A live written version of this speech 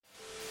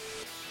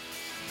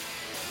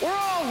We're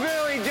all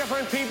very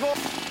different people.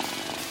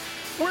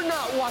 We're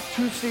not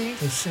Watusi.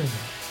 Listen.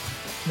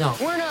 No.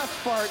 We're not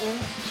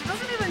Spartans. She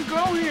doesn't even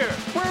go here.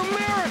 We're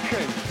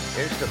American.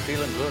 Here's to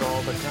feeling good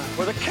all the time.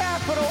 With a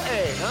capital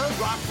A,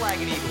 huh? Rock, flag,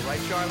 and eagle, right,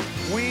 Charlie?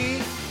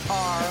 We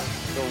are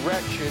the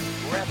wretched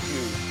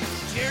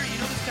refuge. Jerry, you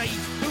know this guy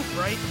eats poop,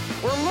 right?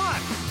 We're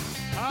mutts.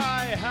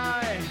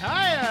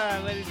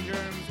 Hi, ladies and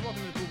germs.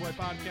 Welcome to the Pool Boy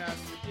Podcast.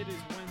 It is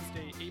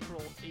Wednesday,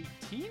 April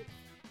 18th.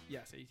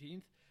 Yes,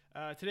 18th.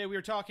 Today we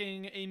are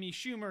talking Amy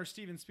Schumer,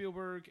 Steven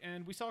Spielberg,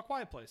 and we saw A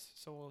Quiet Place.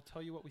 So we'll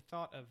tell you what we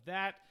thought of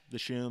that. The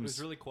Shooms. It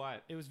was really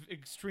quiet. It was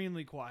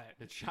extremely quiet.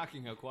 It's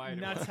shocking how quiet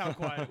it was. That's how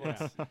quiet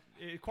it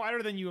was.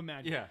 Quieter than you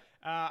imagine. Yeah.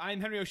 I'm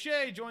Henry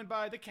O'Shea, joined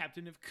by the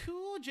captain of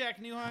Cool,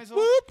 Jack Neuheisel.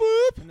 Whoop,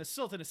 whoop. And the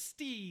Sultan of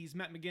Steez,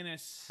 Matt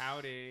McGinnis.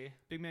 Howdy.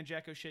 Big man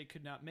Jack O'Shea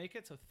could not make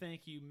it, so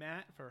thank you,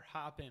 Matt, for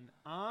hopping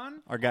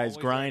on. Our guy's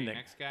Always grinding. ready.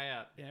 Next guy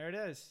up. There it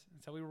is.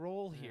 That's how we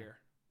roll here.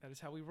 That is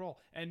how we roll.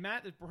 And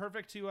Matt, it's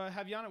perfect to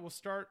have you on it. We'll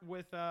start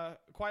with A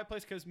Quiet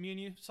Place because me and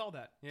you saw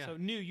that. Yeah. So,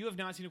 you have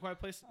not seen A Quiet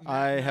Place?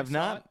 I Matt have saw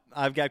not. it.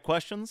 I've got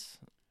questions.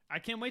 I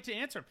can't wait to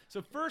answer them.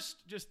 So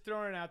first, just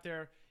throwing it out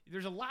there,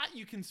 there's a lot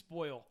you can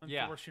spoil,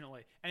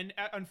 unfortunately. Yeah. And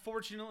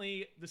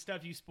unfortunately, the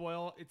stuff you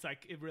spoil, it's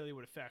like it really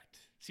would affect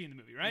seeing the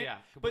movie, right? Yeah,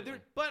 but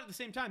completely. but at the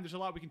same time, there's a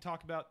lot we can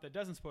talk about that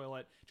doesn't spoil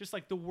it, just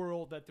like the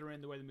world that they're in,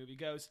 the way the movie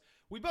goes.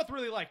 We both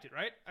really liked it,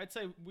 right? I'd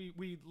say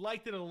we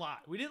liked it a lot.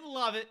 We didn't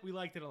love it. We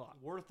liked it a lot.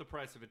 Worth the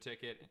price of a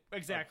ticket.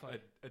 Exactly.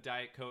 A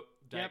Diet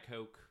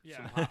Coke, Yeah.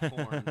 some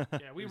popcorn.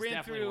 Yeah, we It was ran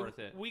definitely through. worth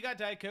it. We got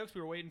Diet Cokes.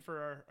 We were waiting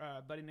for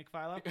our buddy Nick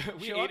Philo.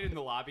 We Show ate up. it in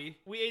the lobby.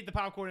 We ate the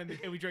popcorn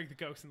and we drank the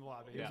Cokes in the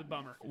lobby. It was Yeah. a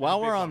bummer. While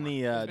big we're on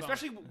bummer. the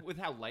Especially with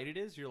how light it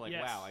is, you're like,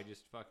 Yes. wow, I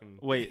just fucking...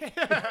 wait,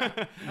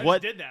 I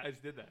What- just did that? I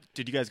just did that.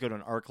 did you guys go to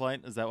an arc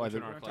light? Is that why? Went to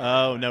the an ArcLight.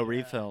 Oh, no Yeah.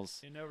 refills.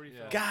 Yeah, no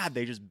refills. God,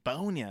 they just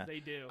bone you. They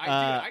do.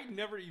 I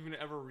never even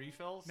ever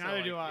refill. So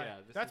Neither do I.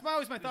 That's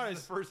always my thought This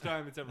is the first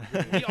time it's ever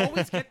been. we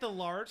always get the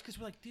large because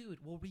we're like, dude,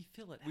 we'll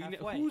refill it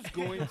halfway. Who's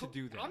going to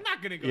do that? I'm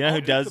not gonna go. You know who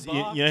open does? the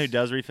You box. know who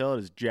does refill it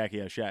is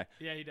Jackie O'Shea.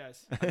 Yeah, he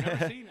does. I've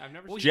never seen.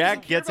 Well, he Jack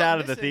doesn't care gets about out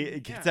of the missing-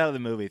 gets yeah. out of the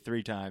movie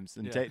 3 times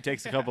and Yeah.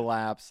 takes a couple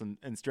laps and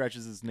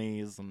stretches his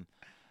knees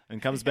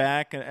and comes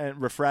back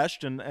and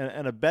refreshed and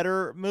a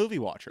better movie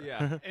watcher.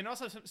 Yeah. And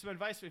also some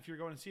advice if you're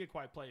going to see A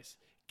Quiet Place,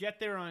 get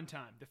there on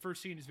time. The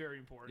first scene is very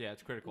important. Yeah,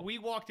 it's critical. We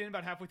walked in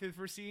about halfway through the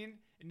first scene,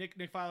 and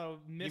Nick Philo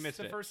missed missed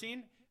the it. first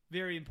scene.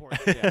 Very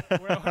important. Yeah.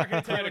 We're not going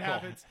to tell you what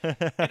happens. And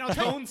I'll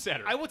tell you- Tone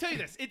setter. I will tell you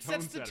this. It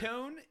Tone sets the setter.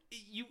 tone.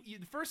 You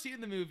the first scene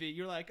in the movie,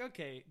 you're like,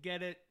 okay,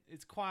 get it.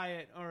 It's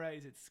quiet. All right.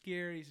 Is it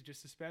scary? Is it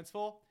just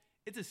suspenseful?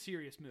 It's a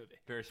serious movie.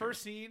 Very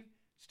First scene,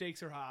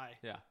 stakes are high.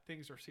 Yeah.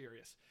 Things are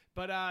serious.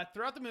 But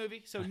throughout the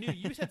movie, so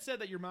you had said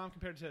that your mom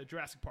compared it to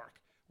Jurassic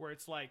Park, where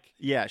it's like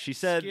Yeah, she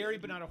said scary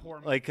but not a horror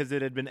movie. like because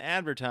it had been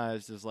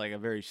advertised as like a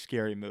very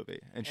scary movie,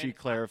 and she And-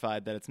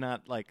 clarified that it's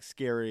not like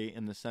scary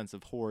in the sense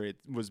of horror. It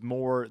was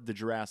more the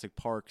Jurassic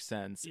Park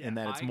sense, Yeah, in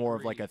that it's I more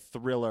of agree. like a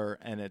thriller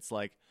and it's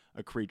like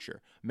a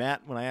creature.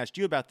 Matt, when I asked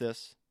you about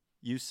this,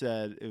 you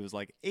said it was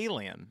like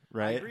Alien,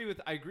 right?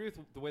 I agree with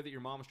the way that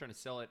your mom was trying to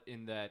sell it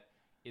in that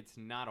it's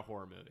not a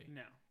horror movie.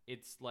 No.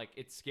 It's like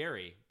it's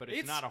scary, but it's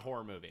It's- not a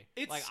horror movie.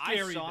 it's like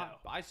scary, I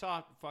though.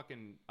 saw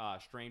fucking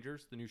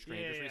Strangers, the new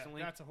Strangers yeah,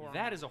 recently. that's a horror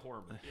That movie. is a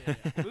horror movie.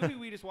 Yeah, The movie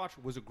we just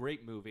watched was a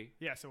great movie.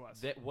 Yes, it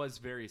was. That was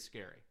very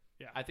scary.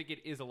 Yeah. I think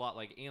it is a lot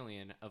like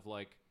Alien of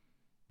like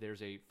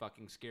there's a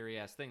fucking scary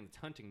ass thing that's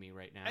hunting me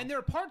right now. And there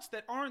are parts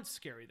that aren't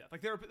scary though.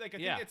 Like I think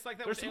it's like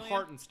that. There's with some Alien.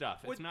 heart and stuff.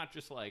 With- It's not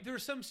just like There are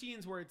some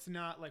scenes where it's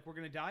not like we're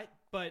gonna die,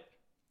 but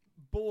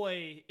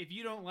boy, if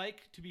you don't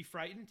like to be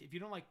frightened, if you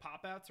don't like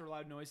pop outs or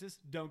loud noises,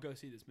 don't go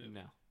see this movie.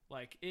 No.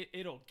 Like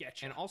it'll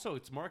get you. And also,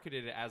 it's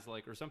marketed as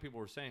like, or some people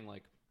were saying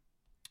like,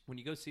 when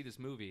you go see this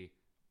movie,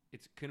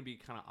 it's gonna be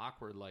kind of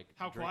awkward, like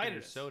How drinking quiet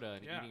your it is. soda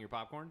and Yeah. eating your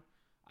popcorn.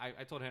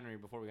 I told Henry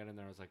before we got in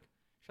there, I was like,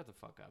 shut the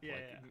fuck up. Yeah,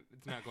 like, yeah.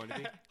 It's not going to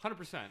be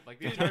 100%. Like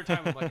the entire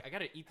time, I'm like, I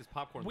gotta eat this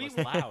popcorn less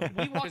loud.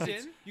 we walked 'Cause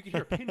it's- in. you can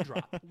hear a pin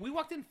drop. We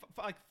walked in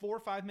like 4 or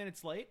 5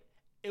 minutes late.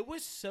 It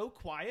was so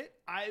quiet.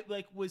 I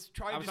like was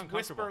trying I to was just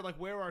whisper uncomfortable. like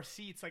where are our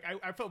seats. Like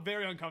I felt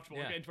very uncomfortable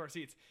Yeah. getting to our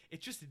seats.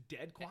 It's just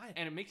dead quiet.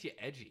 And it makes you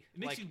edgy. It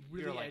makes like, you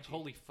really you're like, edgy.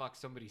 holy fuck,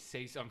 somebody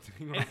say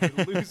something or I'm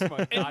gonna lose my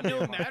And goddamn no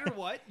mind. matter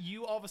what,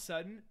 you all of a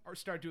sudden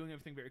start doing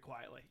everything very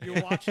quietly.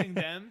 You're watching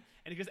them,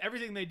 and because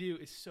everything they do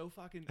is so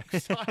fucking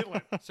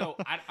silent. So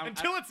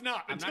Until it's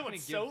not. I'm Until not gonna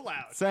it's give- so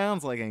loud.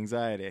 Sounds like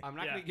anxiety. I'm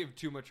not Yeah. going to give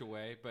too much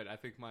away, but I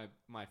think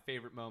my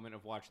favorite moment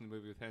of watching the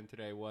movie with Hen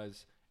today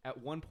was at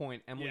one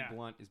point Emily Yeah.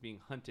 Blunt is being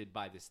hunted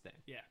by this thing.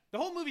 Yeah, the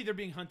whole movie they're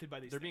being hunted by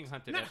these. They're things. being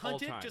hunted Not at all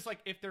hunted, times. just like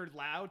if they're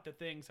loud, the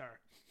things are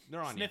They're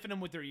on sniffing them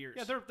with their ears.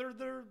 you. Yeah,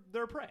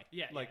 they're prey.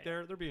 Yeah, like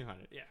yeah, they're being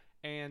hunted. yeah,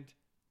 And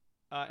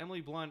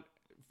Emily Blunt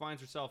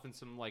finds herself in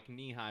some like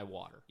knee-high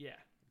water. yeah.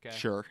 Okay.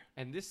 Sure.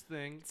 And this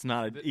thing, It's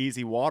not th-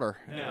 easy water.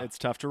 No. It's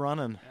tough to run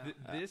in.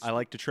 this I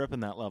like to trip in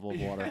that level of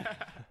water.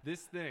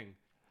 this thing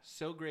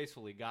so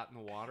gracefully got in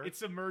the water. It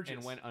submerges.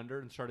 and went under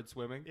and started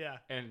swimming. Yeah.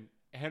 And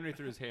Henry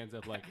threw his hands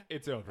up like,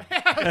 it's over.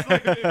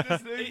 I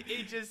was like,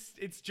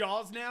 it's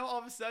Jaws now. All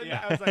of a sudden,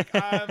 Yeah. I was like,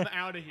 I'm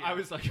out of here. I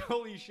was like,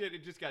 holy shit,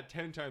 it just got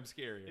 10 times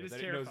scarier. It is that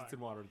it knows terrifying. it's in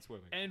water and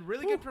swimming. And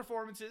really good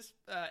performances.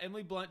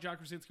 Emily Blunt, John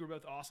Krasinski were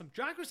both awesome.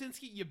 John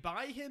Krasinski, you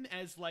buy him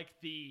as like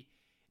the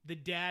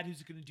dad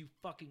who's going to do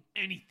fucking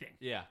anything.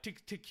 Yeah. To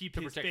keep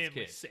To his protect his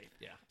family kids. safe.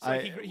 Yeah. So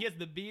he has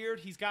the beard.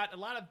 He's got a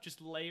lot of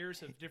just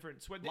layers of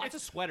different sweat. Lots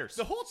of sweaters.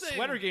 The whole thing.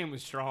 Sweater game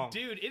was strong.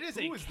 Dude, it is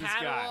Who a is this guy?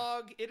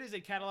 catalog. It is a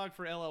catalog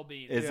for LL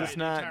Bean. Is this the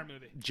not entire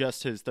movie.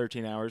 just his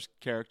 13 Hours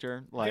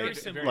character? Like, Very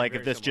similar. like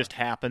Very if this similar. just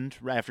happened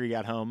right after he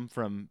got home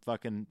from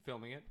fucking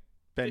Filming it.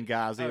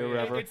 Benghazi Oh, or yeah.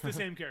 whatever. It's the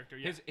same character.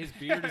 Yeah. His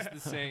beard is the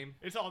same.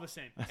 It's all the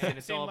same. And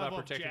it's Same all about level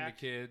of protecting the jacked.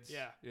 kids.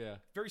 Yeah. Yeah.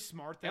 Very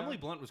smart, though. Emily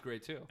Blunt was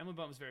great too. Emily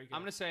Blunt was very good. I'm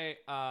gonna say,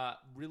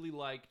 really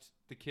liked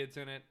the kids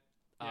in it.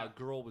 Yeah.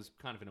 Girl was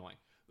kind of annoying.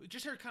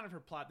 Just her kind of her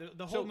plot.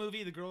 The whole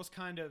movie, the girl's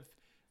kind of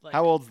like.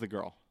 How old's the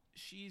girl?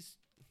 She's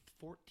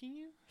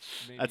 14.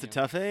 Maybe That's a younger.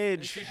 tough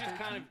age. She's just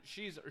kind of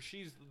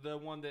she's the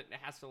one that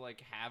has to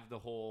like have the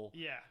whole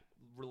Yeah.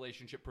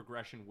 relationship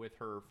progression with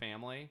her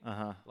family.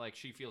 Uh-huh. Like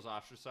she feels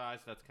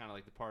ostracized. That's kind of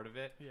like the part of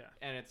it. Yeah.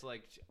 And it's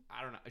like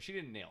I don't know. She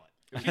didn't nail it.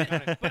 It was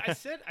kinda, But I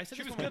said she this was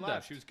when we good though.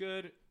 left. She was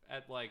good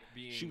at like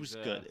being. She was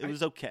the- good. It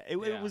was okay. It,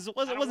 yeah. it was I it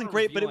don't wasn't wanna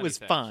great, but it reveal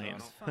was anything,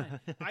 so I fine.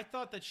 don't- Fine. I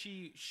thought that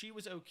she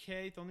was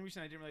okay. The only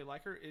reason I didn't really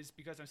like her is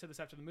because I said this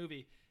after the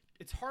movie.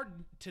 It's hard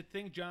to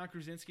think John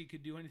Krasinski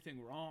could do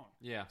anything wrong.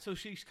 Yeah. So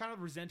she's kind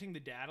of resenting the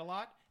dad a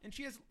lot, and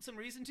she has some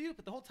reason to.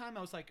 But the whole time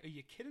I was like, "Are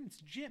you kidding? It's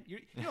Jim. You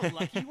know how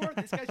lucky you are.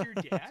 This guy's your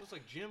So dad." it's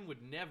like Jim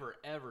would never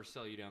ever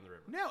sell you down the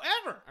river. No,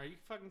 ever. Are you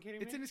fucking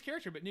kidding It's me? in his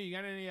character. But you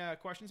got any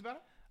questions about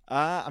it?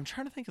 I'm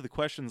trying to think of the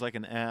questions I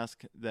can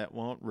ask that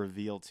won't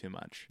reveal too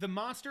much. The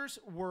monsters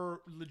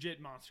were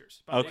legit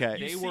monsters. by the way. Okay.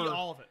 You They see were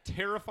all of it.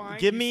 terrifying.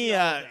 Give you me see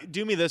all of them.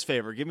 do me this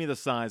favor. Give me the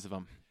size of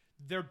them.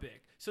 They're big.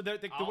 So the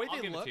I'll way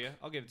they give look. it to you.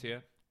 I'll give it to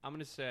you. I'm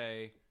gonna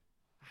say,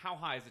 how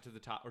high is it to the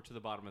top or to the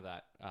bottom of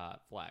that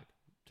flag?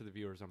 To the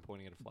viewers, I'm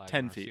pointing at a flag 10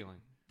 on our feet. ceiling.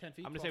 10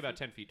 feet. I'm gonna 12 say about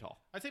feet? 10 feet tall.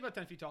 I'd say about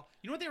 10 feet tall.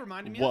 You know what they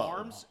reminded me Whoa. of?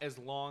 Arms as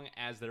long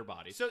as their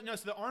bodies. So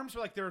the arms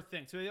were like their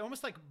thing. So they're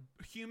almost like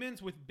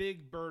humans with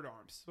big bird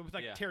arms, but with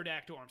like Yeah.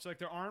 pterodactyl arms. So like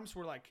their arms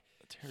were like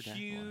Pterodactyl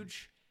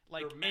huge,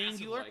 like They're massive,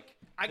 angular. like,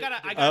 I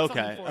got Okay.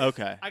 something for you.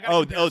 Okay. I got a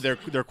Oh,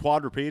 comparison. they're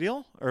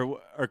quadrupedal,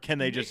 or can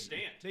they just?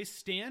 stand. They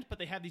stand, but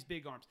they have these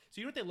big arms.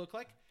 So you know what they look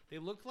like? They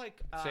look like.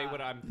 Say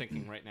what I'm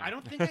thinking right now. I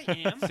don't think I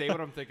am. Say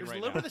what I'm thinking There's right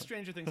a little now. bit of the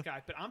Stranger Things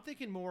guy, but I'm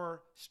thinking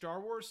more Star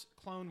Wars,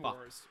 Clone Fuck.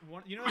 Wars.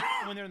 You know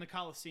when they're in the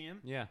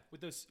Coliseum? Yeah.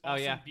 With those Oh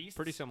awesome yeah. beasts.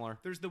 Pretty similar.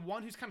 There's the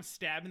one who's kind of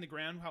stabbed in the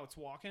ground how it's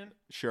walking.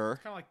 Sure.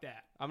 Kind of like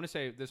that. I'm gonna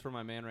say this for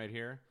my man right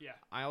here. Yeah.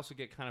 I also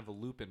get kind of a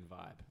Lupin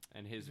vibe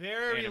and his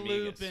Very Animagus.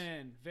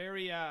 Lupin.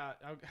 Very I'll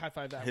high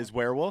five that His one.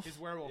 werewolf. His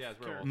werewolf. Yeah, his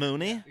character. werewolf.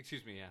 Mooney.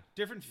 Excuse me. Yeah.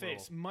 Different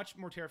face, Werewolf. much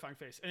more terrifying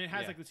face, and it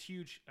has Yeah. like this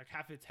huge, like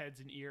half its head's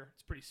an ear.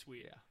 It's pretty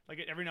sweet. Yeah. Like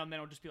every now and then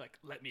it'll just be like,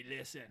 "Let me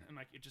listen," and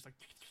like it just like,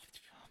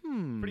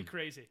 Hmm. pretty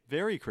crazy,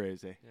 Very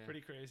crazy. Yeah.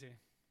 pretty crazy.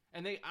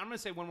 And I'm gonna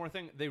say one more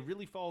thing. They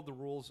really followed the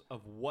rules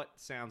of what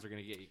sounds are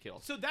gonna get you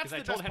killed. So that's 'Cause the I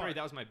told best Henry part.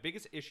 that was my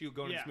biggest issue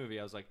going to Yeah. this movie.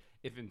 I was like,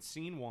 if in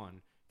scene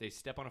 1 they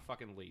step on a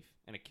fucking leaf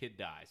and a kid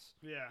dies,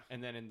 Yeah.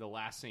 and then in the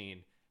last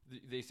scene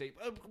they say,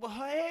 well,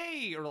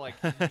 "Hey," or like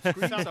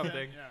scream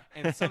something, yeah.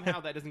 and somehow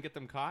that doesn't get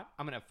them caught,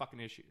 I'm gonna have fucking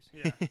issues.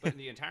 Yeah. But in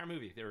the entire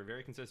movie, they were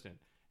very consistent.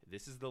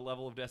 This is the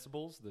level of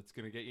decibels that's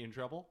gonna get you in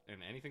trouble,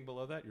 and anything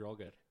below that, you're all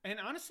good. And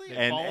honestly, They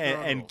And followed their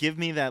own and rules. give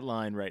me that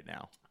line right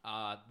now.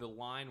 The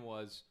line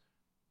was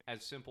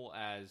as simple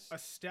as a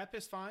step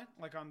is fine,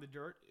 like on the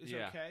dirt is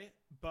Yeah. okay,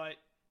 but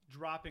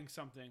dropping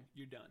something,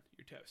 you're done.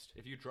 You're toast.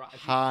 if you drop.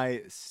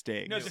 High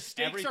stakes. No, the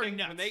stakes are everything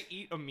nuts. When they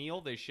eat a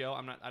meal, they show.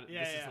 I'm not.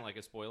 Yeah, this yeah. isn't like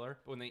a spoiler,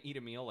 but when they eat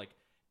a meal, like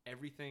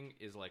everything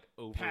is like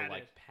over Padded.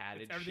 like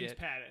padded Everything's shit,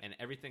 padded. and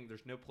everything.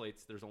 There's no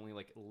plates. There's only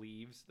like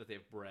leaves that they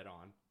have bread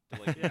on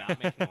to like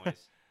not make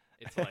noise.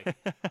 It's like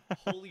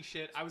holy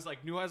shit. I was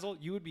like, Neuheisel,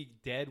 you would be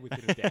dead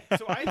within a day.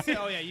 So I'd say,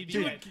 oh yeah, you'd be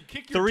you dead. would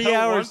kick your 3 toe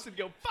hours- once and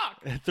go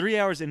fuck. 3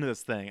 hours into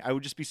this thing, I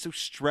would just be so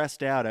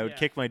stressed out. I would Yeah.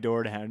 kick my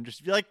door down and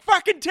just be like,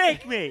 "Fucking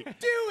take me! Do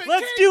it.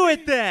 Let's take do me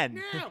it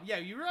then." now. Yeah,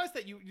 you realize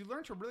that you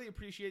learn to really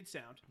appreciate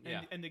sound and,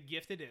 Yeah. and the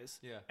gift it is.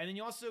 Yeah. And then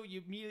you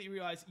immediately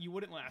realize you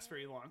wouldn't last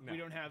very long. No. We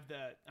don't have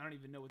I don't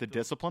even know what The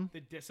discipline?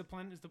 The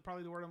discipline is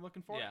probably the word I'm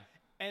looking for. Yeah.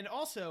 And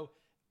also,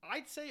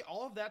 I'd say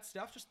all of that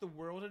stuff, just the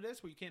world it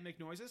is, where you can't make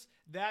noises,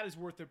 that is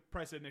worth the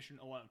price of admission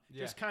alone.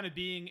 Yeah. Just kind of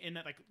being in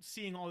that, like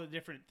seeing all the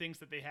different things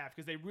that they have,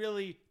 because they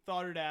really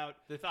thought it out,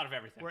 They thought of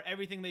everything. where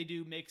everything they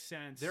do makes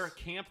sense. They're a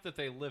camp that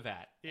they live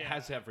at. Yeah. It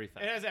has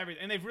everything. It has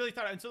everything, and they've really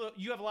thought. And so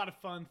you have a lot of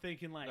fun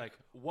thinking, like,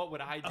 what would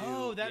I do?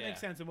 oh, that Yeah.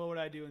 makes sense, and what would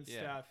I do and Yeah.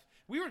 stuff.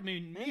 Me and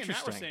Matt were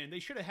Interesting. saying they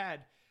should have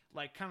had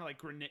like kind of like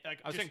grenade. Like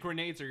I was just saying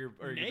grenades are your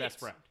grenades. best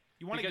friend.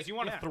 You wanna because get- you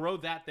want to yeah. throw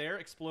that there,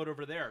 explode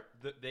over there.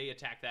 They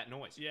attack that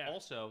noise. Yeah.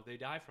 Also, they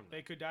die from them.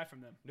 They could die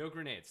from them. No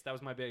grenades. That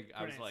was my big.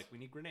 I was Grenades. like, we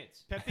need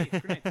grenades. Pet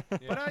peeve, grenades.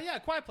 But yeah,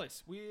 Quiet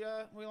Place. We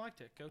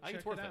liked it. Go think check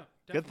it's worth it it. out.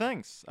 Good Definitely.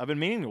 things. I've been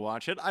meaning to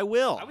watch it. I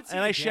will, I would see and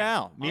it I again.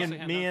 shall. Me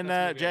Honestly, and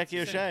that's the movie Jackie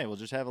I'd see. O'Shea will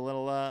just have a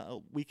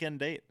little weekend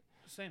date.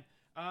 Same.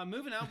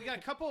 Moving on, we got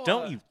a couple.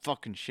 Don't you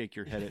fucking shake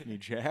your head at me,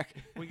 Jack.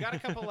 We got a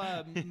couple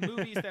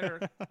movies that are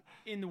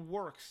in the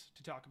works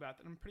to talk about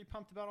that I'm pretty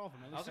pumped about all of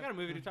them. I also got a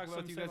movie to talk about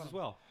with you guys as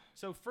well.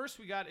 So first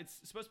it's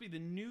supposed to be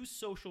the new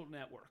Social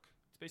Network.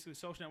 It's basically a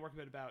social network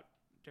but about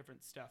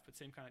different stuff, but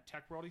same kind of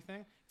tech worldy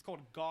thing. It's called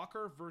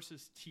Gawker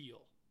versus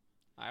Teal.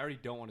 I already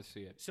don't want to see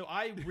it. So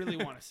I really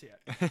want to see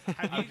it.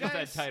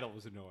 That title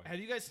was annoying. Have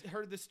you guys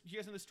heard this? Do you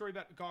guys know the story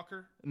about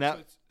Gawker? No.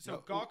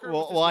 So Gawker.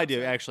 Well, I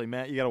do actually,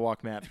 Matt. You got to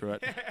walk Matt through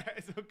it.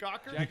 So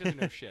Gawker. Jack doesn't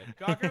know shit.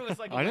 Gawker was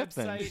like a I know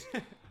website. things.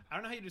 I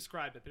don't know how you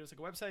describe it, but it was like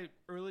a website,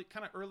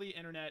 early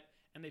internet,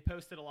 and they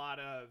posted a lot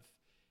of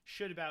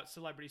shit about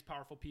celebrities,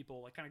 powerful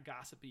people, like kind of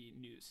gossipy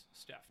news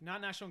stuff.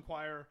 Not National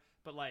Enquirer,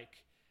 but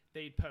like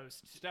they'd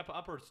post Step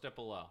up or step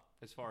below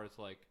as far as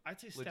like I'd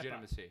say step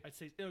legitimacy. up. I'd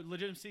say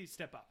legitimacy,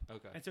 step up.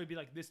 Okay. And so it'd be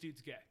like, this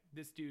dude's gay.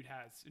 This dude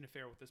has an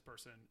affair with this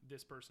person,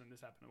 this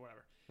happened, or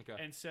whatever.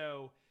 Okay. And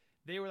so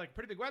they were like a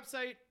pretty big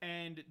website,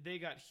 and they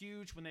got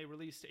huge when they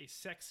released a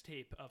sex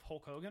tape of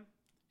Hulk Hogan.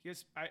 You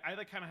guys, I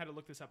like kind of had to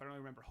look this up. I don't really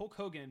remember. Hulk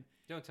Hogan.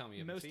 Don't tell me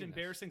you the haven't most seen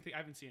embarrassing thing. I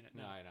haven't seen it.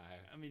 No, I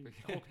I mean,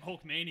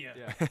 Hulk Mania.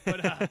 Yeah.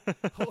 But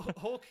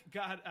Hulk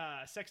got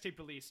a sex tape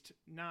released,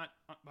 not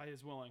by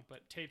his willing,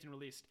 but taped and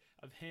released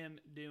of him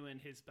doing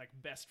his like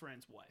best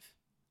friend's wife.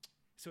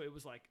 So it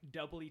was like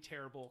doubly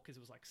terrible because it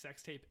was like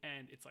sex tape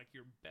and it's like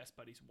your best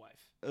buddy's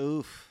wife.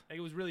 Oof. Like,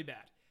 it was really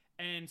bad.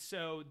 And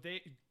so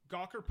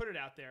Gawker put it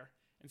out there,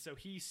 and so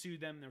he sued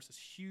them. There was this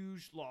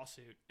huge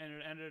lawsuit, and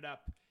it ended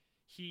up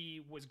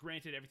he was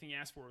granted everything he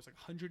asked for. It was like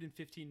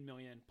 $115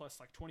 million plus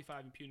like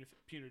 25 in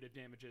punitive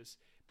damages.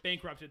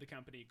 Bankrupted the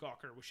company.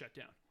 Gawker was shut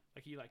down.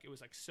 It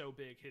was like so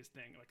big, his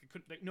thing.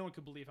 No one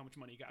could believe how much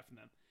money he got from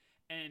them.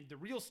 And the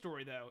real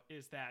story though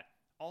is that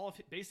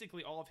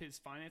basically all of his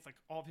finance, like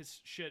all of his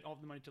shit, all of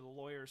the money to the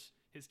lawyers,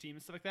 his team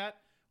and stuff like that,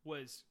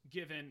 was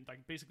given, like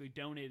basically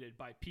donated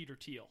by Peter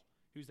Thiel,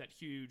 who's that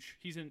huge.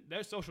 He's in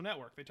their Social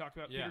Network. They talk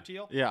about Peter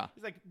Thiel. Yeah.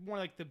 He's like one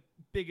of like the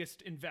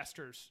biggest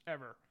investors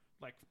ever.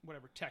 Like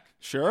whatever tech.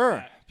 Sure.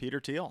 Like Peter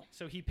Thiel.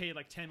 so he paid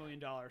like $10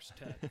 million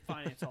to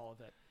finance all of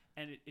it.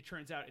 And it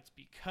turns out it's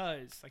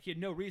because, like, he had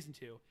no reason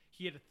to.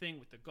 He had a thing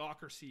with the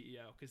Gawker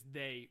CEO because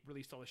they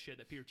released all the shit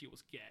that Peter Thiel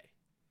was gay.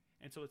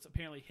 And so it's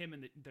apparently him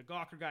and the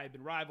Gawker guy have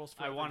been rivals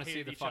for. I want to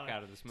see the fuck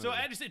out of this movie.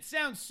 So it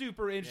sounds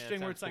super interesting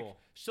where it's cool. like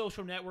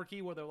social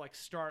networky where they'll like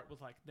start with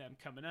like them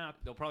coming up.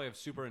 They'll probably have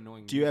super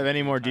annoying. Do you have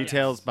any more titles.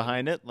 details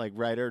behind it, like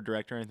writer,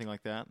 director, anything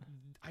like that?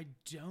 I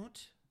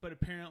don't, but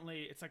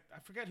apparently it's like, I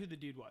forget who the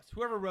dude was.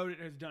 Whoever wrote it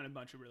has done a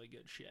bunch of really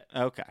good shit.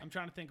 Okay. I'm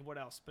trying to think of what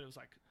else, but it was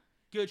like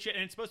good shit,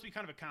 and it's supposed to be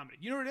kind of a comedy.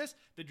 You know what it is?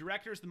 The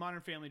director's the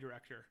Modern Family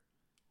director,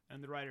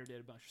 and the writer did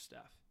a bunch of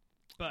stuff.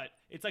 But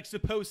it's like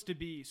supposed to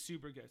be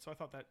super good, so I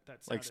thought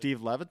that's Like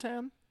Steve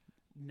Levitan?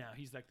 No,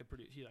 he's like the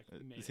producer. He like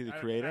made Is he the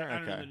it. creator? I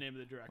don't know Okay. the name of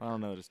the director. I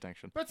don't know the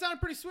distinction. But it sounded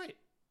pretty sweet.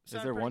 Is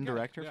there one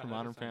director for that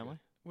Modern does sound Family?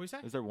 What do you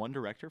say? Is there one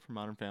director for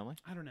Modern Family?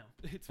 I don't know.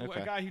 It's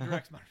Okay. a guy who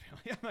directs Modern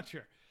Family. I'm not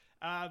sure.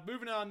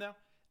 Moving on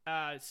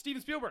though.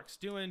 Steven Spielberg's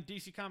doing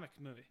DC comic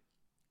movie.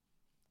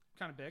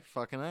 Kind of big.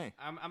 Fucking A.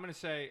 I'm gonna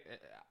say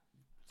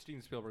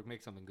Steven Spielberg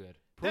make something good.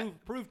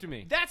 Prove to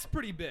me. That's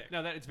pretty big.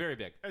 No, it's very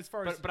big. As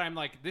far as but I'm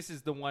like, this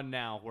is the one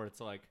now where it's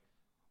like,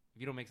 if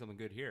you don't make something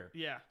good here,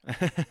 yeah,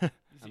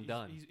 I'm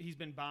done. He's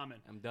been bombing.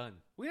 I'm done.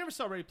 We never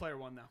saw Ready Player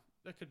One though.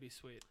 That could be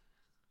sweet.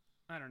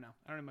 I don't know.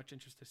 I don't have much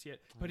interest to see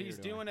it. But he's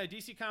neither do doing a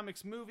DC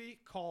Comics movie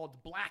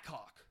called Black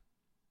Hawk,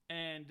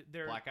 and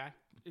they're Black guy.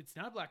 It's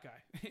not a black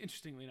guy.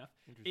 Interestingly enough,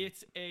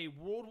 it's a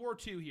World War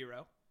II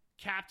hero,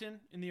 captain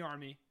in the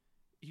army.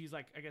 He's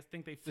like, I guess,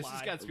 think they fly. This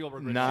has got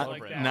Spielberg written Not all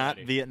over it that. not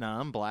already.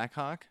 Vietnam, Black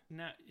Hawk.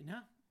 No.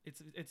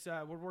 It's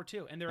World War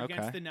II, and they're Okay.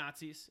 against the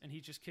Nazis, and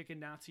he's just kicking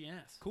Nazi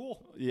ass.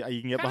 Cool. Yeah,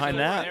 you can get Kinda behind cool.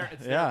 that.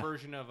 It's yeah. their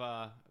version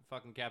of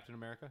fucking Captain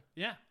America.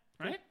 Yeah,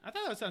 right. I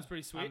thought that sounds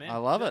pretty sweet. I'm in. I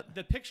love it.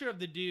 The picture of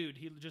the dude,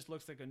 he just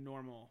looks like a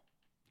normal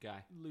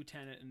Guy.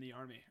 lieutenant in the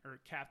army,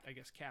 or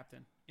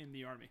captain in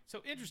the army.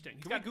 So interesting.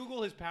 He's Can we got,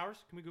 Google his powers?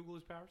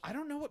 I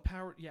don't know what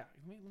power. Yeah.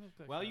 Let me look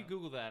like While that you up.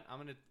 Google that, I'm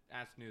gonna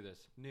ask New this.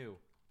 New.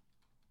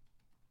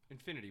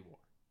 Infinity War.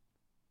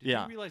 Did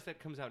Yeah. you realize that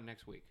comes out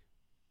next week?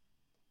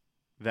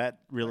 That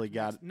really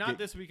got not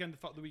this weekend,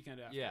 the weekend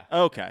after. Yeah.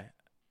 Okay.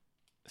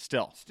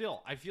 Still.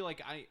 Still, I feel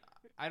like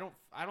I don't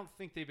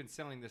think they've been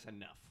selling this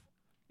enough.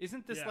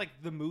 Isn't this Yeah.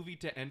 like the movie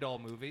to end all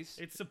movies?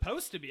 It's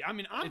supposed to be. I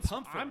mean, I'm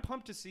pumped for I'm it.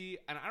 pumped to see,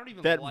 and I don't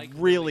even That like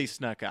really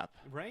snuck up.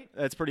 right.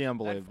 That's pretty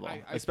unbelievable.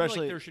 I Especially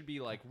feel like there should be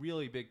like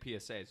really big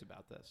PSAs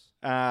about this.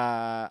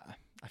 I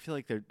feel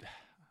like they're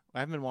I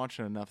haven't been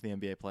watching enough of the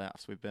NBA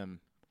playoffs. We've been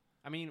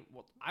I mean,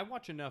 I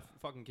watch enough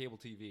fucking cable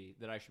TV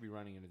that I should be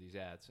running into these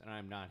ads, and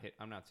I'm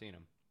not seeing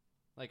them.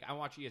 Like I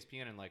watch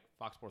ESPN and like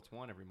Fox Sports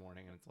 1 every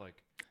morning, and it's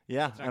like,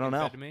 yeah, it's not I don't getting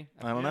know. fed to me.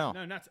 I don't know.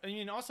 No, nuts. I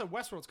mean, also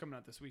Westworld's coming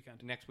out this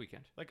weekend. Next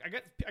weekend. Like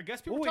I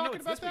guess people Oh, are wait, no, talking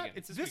it's about this that. weekend.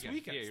 It's It's this this weekend.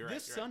 weekend. Yeah, It's you're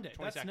this right. Sunday.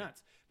 That's 22nd.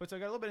 nuts. But so I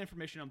got a little bit of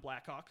information on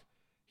Black Hawk.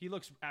 He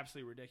looks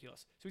absolutely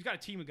ridiculous. So he's got a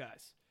team of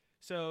guys.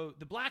 So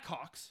the Black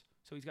Hawks.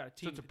 So he's got a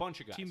team. it's a bunch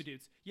of guys. Team of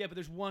dudes. Yeah, but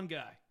there's one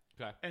guy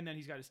Okay. And then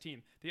he's got his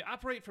team. They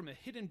operate from a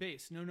hidden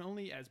base known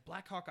only as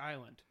Black Hawk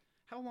Island.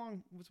 How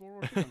long was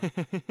World War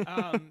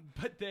II?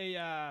 But they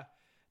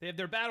have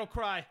their battle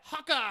cry,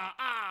 Haka!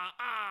 Ah!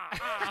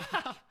 Ah!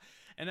 Ah!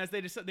 And as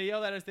they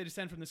yell that as they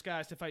descend from the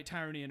skies to fight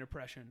tyranny and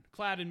oppression.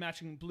 Clad in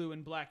matching blue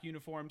and black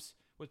uniforms,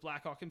 with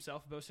Black Hawk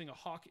himself boasting a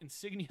hawk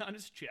insignia on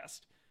his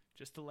chest.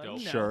 Just to let him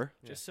know. Sure.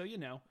 Just so you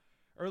know.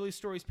 Early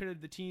stories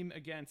pitted the team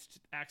against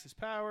Axis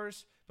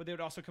powers, but they would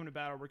also come to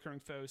battle recurring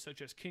foes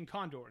such as King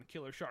Condor and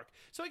Killer Shark.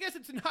 So I guess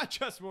it's not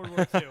just World War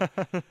II.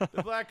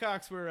 The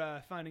Blackhawks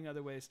were finding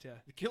other ways to...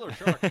 The Killer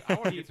Shark. I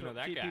want to get to know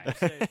that keep guy. people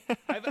safe.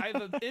 I have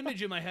an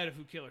image in my head of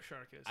who Killer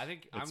Shark is. I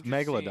think It's I'm just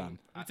Megalodon. seeing-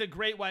 It's a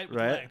great white with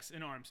Right? legs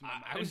and arms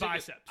and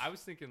biceps. I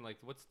was thinking like,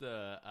 what's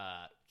the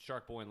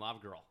Shark Boy and Lava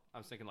Girl? I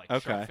was thinking like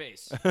Okay. Shark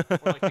Face, or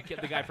like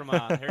the guy from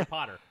Harry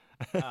Potter.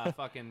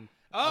 Fucking.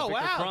 Oh, Victor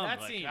wow, Crumb, that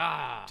like, scene.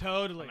 I'm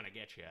Totally. gonna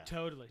get you.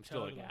 Totally.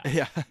 still a Totally. guy.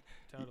 Yeah.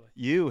 Totally.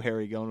 You,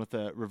 Harry, going with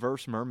the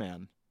reverse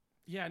merman.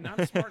 Yeah, not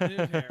a smart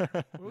move here.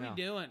 What are No. we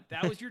doing?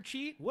 That was your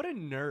cheat? What a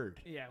nerd.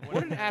 Yeah.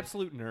 What a an nerd.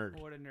 absolute nerd.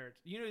 What a nerd.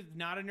 You know, who's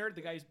not a nerd.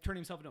 The guy who's turning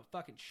himself into a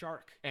fucking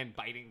shark. And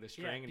biting the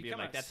string and being become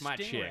like, a "That's my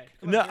stingray. chick."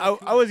 Come No, on, Gary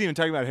I wasn't even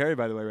talking about Harry,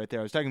 by the way, right there.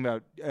 I was talking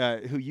about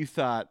who you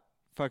thought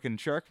fucking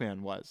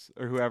Sharkman was,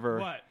 or whoever.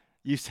 What?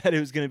 You said it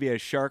was going to be a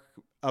shark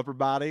upper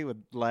body with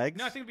legs.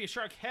 No, I think it'd be a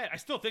shark head. I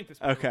still think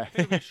this. Okay. I think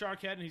it'd be a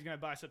shark head, and he's gonna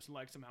have biceps and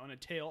legs somehow, and a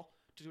tail,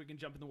 just so we can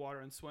jump in the water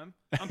and swim.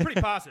 I'm pretty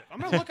positive.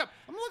 I'm gonna look up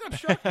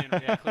Sharkman.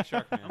 Yeah, click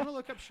Sharkman. I'm gonna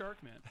look up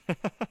Sharkman.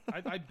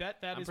 I bet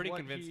that I'm is pretty what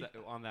convinced he,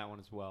 on that one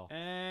as well.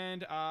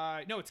 And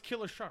no, it's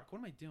Killer Shark. What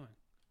am I doing?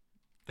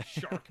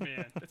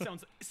 Sharkman. That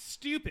sounds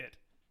stupid.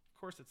 Of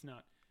course it's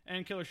not.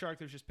 And Killer Shark,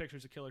 there's just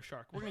pictures of Killer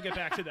Shark. We're going to get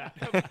back to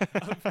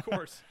that, of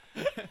course.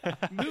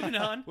 Moving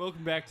on.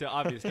 Welcome back to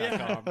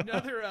Obvious.com.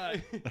 Yeah,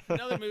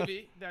 another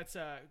movie that's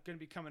going to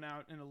be coming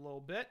out in a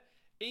little bit.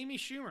 Amy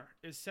Schumer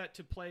is set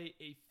to play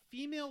a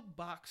female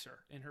boxer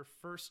in her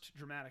first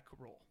dramatic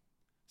role.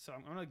 So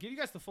I'm going to give you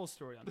guys the full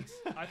story on this.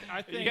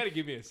 I think You got to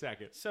give me a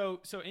second. So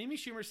Amy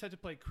Schumer is set to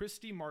play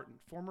Christy Martin,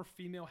 former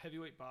female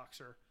heavyweight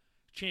boxer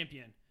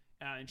champion,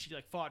 and she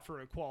fought for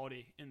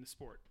equality in the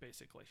sport.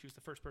 Basically, she was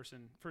the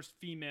first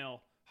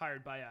female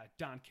hired by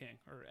Don King,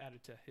 or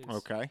added to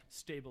his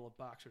stable of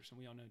boxers, and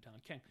we all know Don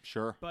King.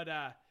 Sure. But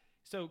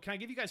so can I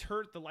give you guys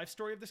the life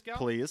story of this gal?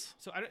 Please.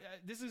 So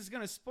this is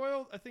going to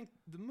spoil, I think,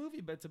 the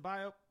movie, but it's a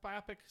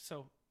biopic,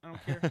 so I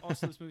don't care.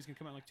 Also, this movie's going to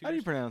come out in like 2 How do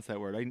years. you pronounce that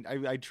word?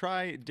 I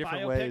try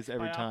different Biopic, ways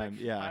every biopic, time.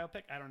 Yeah.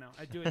 Biopic? I don't know.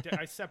 I do it.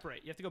 I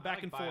separate. You have to go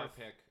back and forth.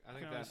 I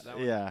think No, that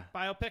one. Yeah.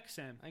 Biopic,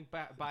 Sam. I think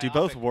Do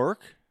both biopic-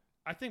 work?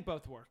 I think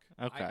both work.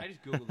 Okay. I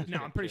just googled this. No,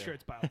 shit, I'm pretty too. sure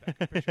it's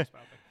biopic.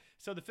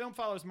 So the film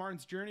follows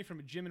Martin's journey from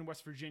a gym in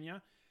West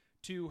Virginia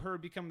to her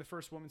becoming the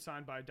first woman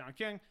signed by Don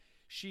King.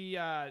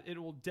 It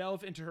will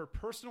delve into her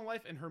personal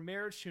life and her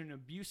marriage to an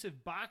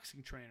abusive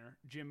boxing trainer,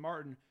 Jim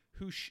Martin,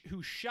 who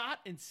shot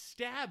and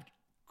stabbed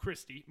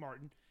Christy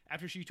Martin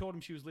after she told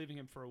him she was leaving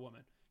him for a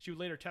woman. She would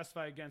later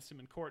testify against him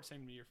in court,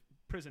 saying to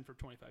prison for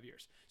 25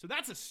 years. So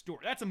that's a story.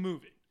 That's a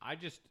movie. I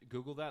just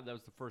googled that. That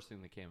was the first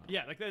thing that came up.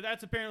 Yeah,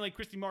 that's apparently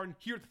Christy Martin.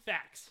 Here are the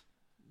facts.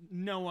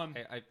 No,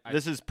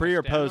 This is pre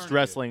or I post learned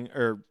wrestling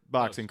or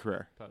boxing Post.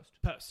 career?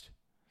 post.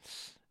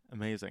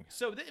 Amazing.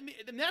 So that's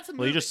a movie.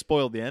 Well, you just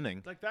spoiled the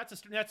ending. You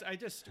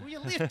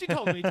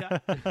told me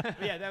to. But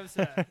yeah, that was.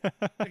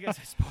 I guess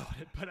I spoiled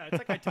it, but it's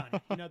like I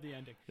Tanya. You know the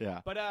ending.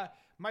 Yeah. But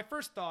my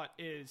first thought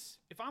is,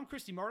 if I'm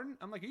Christy Martin,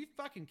 I'm like, are you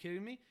fucking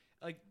kidding me?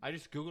 Like, I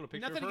just googled a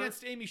picture nothing of her.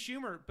 against Amy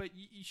Schumer, but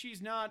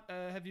she's not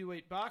a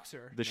heavyweight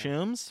boxer. The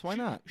Shooms? Why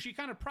not? She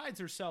kind of prides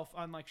herself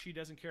on she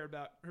doesn't care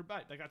about her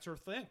body. Like that's her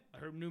thing.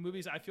 Her new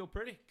movies, I Feel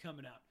Pretty,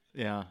 coming out.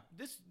 Yeah.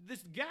 This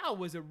gal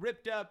was a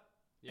ripped up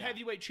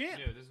heavyweight champ.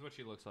 Dude, this is what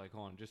she looks like.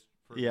 Hold on, just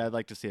for Yeah, I'd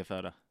like to see a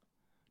photo.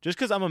 Just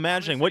because I'm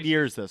imagining, what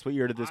year is this? What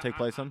year did this take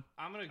place in?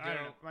 I'm gonna go. I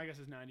don't know. My guess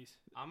is 90s.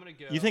 I'm gonna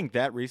go. You think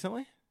that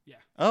recently? Yeah.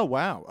 Oh,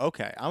 wow.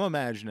 Okay. I'm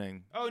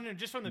imagining. Oh no,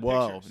 just from the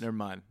Whoa, pictures. never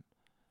mind.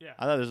 Yeah.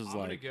 I thought this was I'm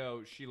gonna like.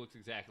 go. She looks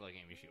exactly like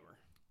Amy Schumer.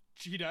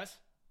 She does.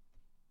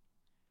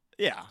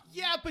 Yeah.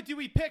 Yeah, but do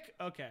we pick?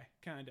 Okay,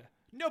 kinda.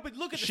 No, but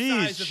look at the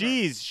size of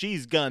her.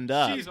 She's gunned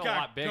up. She's a got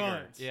lot bigger.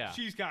 guns. Yeah.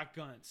 She's got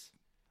guns.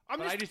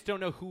 But I just don't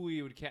know who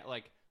we would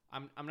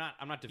I'm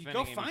not defending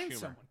go Amy find Schumer.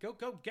 someone.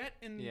 Go get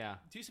and Yeah.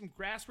 do some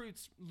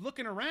grassroots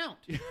looking around.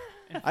 and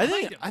I find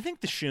think 'em. I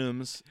think the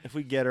Shooms, if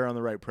we get her on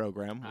the right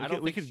program,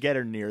 we could get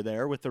her near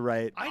there with the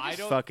right I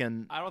don't-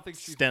 fucking I don't think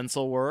she's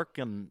stencil work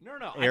and No.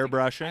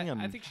 airbrushing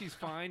I think she's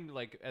fine.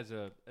 Like as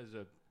a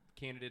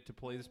candidate to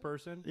play this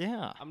person.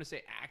 yeah. I'm gonna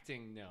say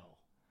acting. No.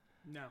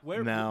 No.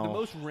 Where No. the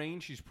most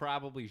range she's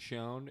probably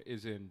shown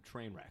is in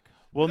Trainwreck.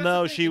 Well, That's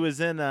no, the she thing. was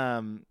in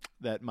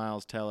that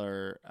Miles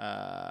Teller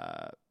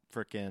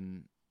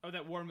frickin' Oh,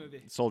 that war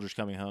movie. Soldiers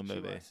Coming Home She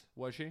movie.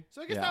 Was she?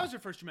 So I guess Yeah. that was her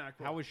first dramatic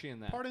role. How was she in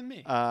that? Pardon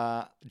me.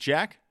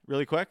 Jack,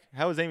 really quick,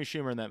 how was Amy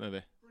Schumer in that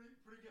movie?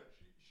 Pretty good.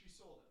 She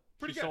sold it.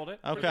 Pretty She good. sold it.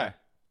 Okay.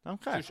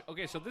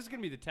 Okay. So this is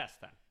gonna be the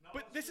test then.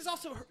 But this is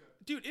also her,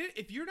 Dude,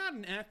 if you're not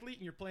an athlete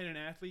and you're playing an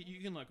athlete, you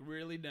can look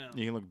really dumb.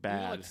 You can look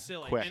bad. You can look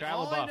silly. Quick. And Shia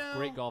all I LaBeouf, know-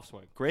 great golf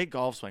swing. Great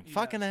golf swing. He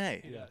Fucking does.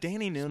 A. He does.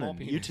 Danny Noonan.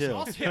 penis. You too.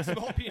 Also, he has a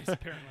small penis,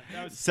 apparently.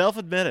 That was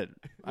Self-admitted.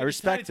 I We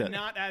respect decided it.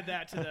 to not add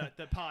that to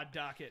the pod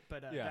docket,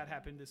 but Yeah. that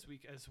happened this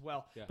week as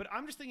well. Yeah. But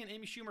I'm just thinking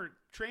Amy Schumer,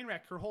 train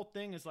wreck, her whole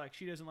thing is like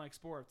she doesn't like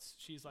sports.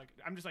 She's like,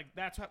 I'm just like,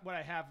 that's what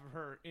I have of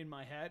her in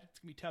my head. It's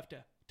going to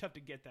be tough to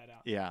get that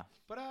out. Yeah.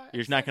 But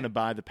You're just not going to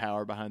buy the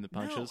power behind the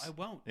punches. No, I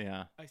won't.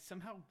 Yeah. I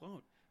somehow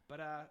won't. But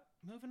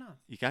moving on.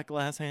 You got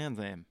glass hands,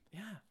 Aim.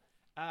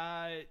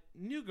 Yeah.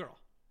 New Girl.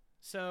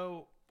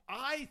 So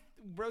I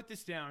wrote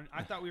this down.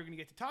 I thought we were going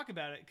to get to talk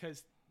about it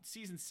because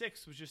season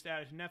 6 was just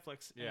added to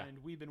Netflix, Yeah. and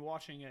we've been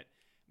watching it.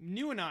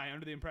 New and I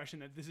under the impression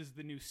that this is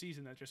the new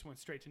season that just went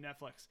straight to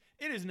Netflix.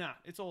 It is not.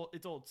 It's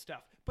old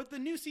stuff. But the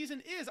new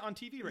season is on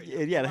TV right now.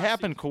 Yeah, it Last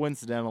happened season.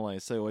 coincidentally.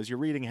 So as you're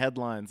reading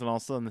headlines and all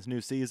of a sudden this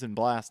new season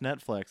blasts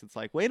Netflix, it's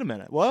like, wait a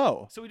minute.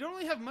 Whoa. So we don't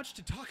really have much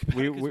to talk about.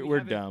 'cause We're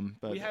haven't- dumb,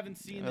 but we haven't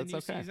seen the that's new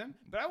okay. season.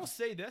 But I will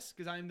say this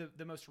because I'm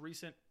the most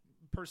recent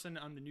person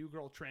on the New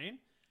Girl train.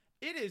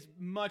 It is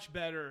much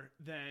better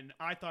than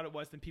I thought it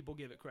was than people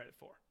give it credit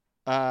for.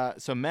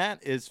 So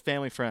Matt is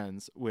family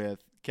friends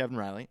with Kevin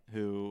Riley,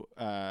 who,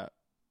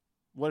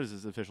 what is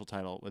his official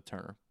title with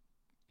Turner?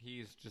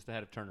 He's just the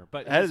head of Turner.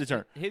 But Head of the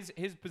Turner. His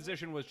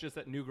position was just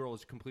that New Girl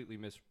is completely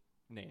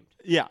misnamed.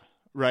 Yeah,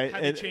 right.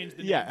 Had they changed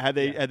the Yeah,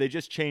 name? had they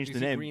just changed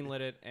Because the he name?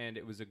 greenlit it, and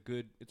it's a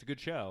good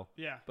show.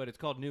 Yeah. But it's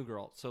called New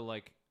Girl. So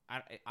like,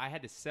 I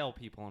had to sell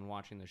people on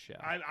watching the show.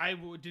 I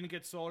didn't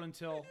get sold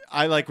until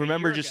I a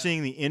remember year just ago.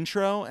 seeing the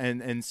intro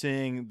and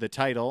seeing the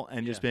title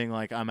and just Yeah. being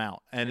like, I'm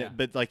out. And Yeah.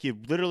 but like you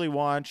literally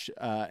watch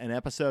an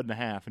episode and a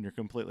half and you're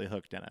completely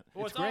hooked in it.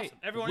 Well, it's great. awesome.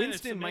 Everyone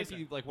Winston in it's might amazing.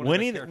 be like one of the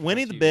best characters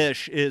Winnie on the TV.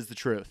 Bish is the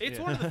truth. It's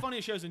one of the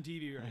funniest shows on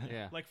TV right now.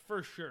 Yeah. Like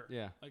for sure.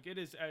 Yeah. Like it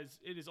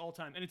is all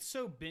time, and it's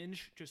so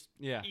binge, just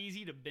Yeah.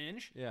 easy to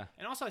binge. Yeah.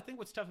 And also, I think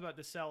what's tough about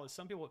this sell is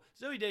some people.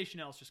 Zoe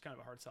Deschanel is just kind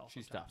of a hard sell.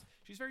 She's sometimes. tough.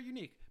 She's very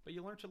unique, but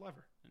you learn to love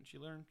her, and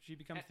she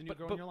becomes the new But-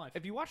 girl but in your life.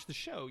 If you watch the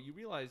show, you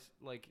realize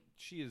like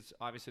she is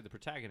obviously the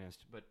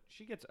protagonist, but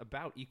she gets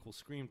about equal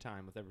screen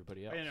time with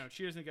everybody else. You know,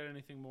 she doesn't get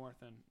anything more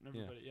than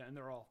everybody. Yeah, and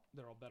they're all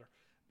better.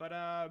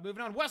 But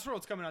moving on,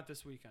 Westworld's coming out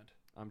this weekend.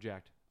 I'm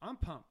jacked. I'm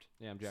pumped.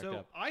 Yeah, I'm jacked so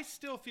up. I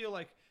still feel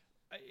like,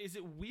 is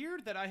it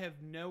weird that I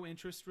have no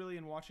interest really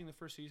in watching the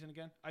first season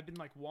again? I've been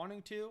like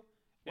wanting to,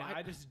 and Well,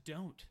 I just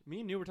don't.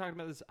 Me and you were talking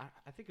about this.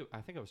 I think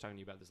I was talking to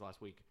you about this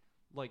last week.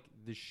 Like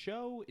the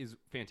show is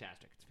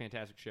fantastic. It's a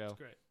fantastic show. It's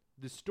great.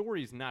 The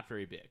story is not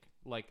very big.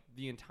 Like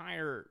the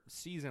entire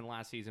season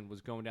last season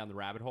was going down the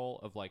rabbit hole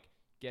of like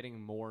getting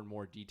more and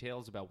more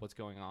details about what's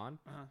going on.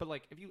 But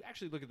like if you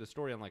actually look at the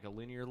story on like a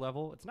linear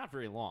level, it's not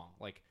very long.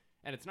 Like,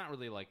 and it's not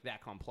really like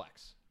that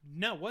complex.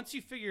 No, once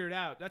you figure it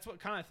out, that's what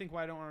kind of think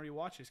why I don't want to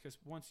rewatch this, because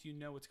once you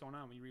know what's going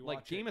on when you rewatch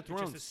Like Game of it just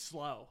Thrones- is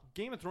slow.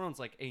 Game of Thrones,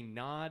 like a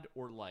nod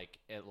or like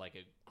a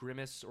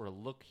grimace or a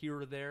look here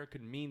or there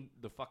could mean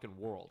the fucking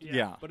world.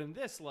 Yeah. But in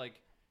this,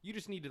 like, you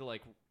just need to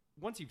like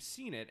once you've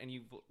seen it and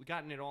you've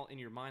gotten it all in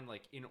your mind,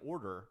 like in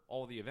order,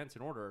 all the events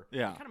in order.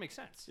 Yeah. It kind of makes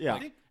sense. Yeah.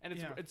 Like, and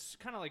it's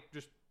kind of like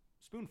just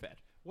spoon fed.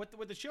 What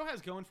the show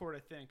has going for it,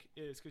 I think,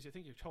 is, because I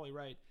think you're totally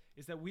right,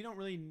 is that we don't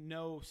really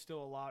know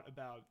still a lot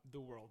about the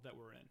world that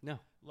we're in. No.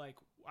 Like,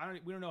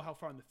 we don't know how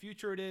far in the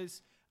future it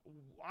is.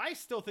 I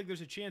still think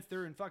there's a chance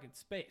they're in fucking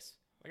space.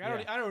 Like,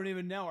 I don't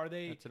even know. Are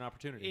they That's an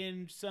opportunity.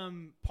 in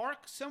some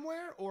park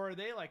somewhere, or are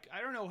they like, I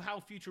don't know how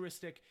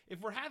futuristic.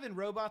 If we're having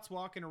robots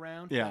walking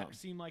around that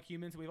seem like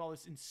humans, and we have all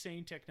this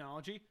insane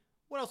technology,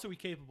 what else are we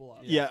capable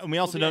of? Yeah, and we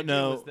also the don't idea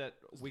know. was that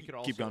we could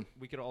also Keep going.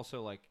 we could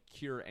also like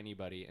cure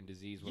anybody and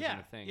disease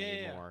wasn't a thing Yeah.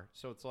 anymore.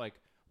 So it's like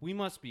we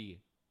must be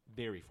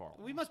very far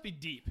along. We must be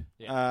deep.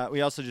 We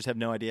also just have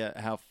no idea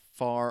how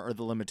far or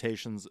the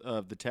limitations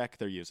of the tech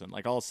they're using.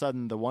 Like all of a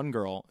sudden, the one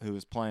girl who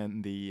was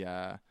playing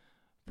the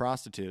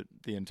prostitute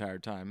the entire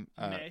time,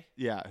 May?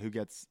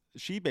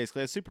 she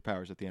basically has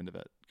superpowers at the end of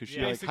it because she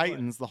Yeah. like Basically.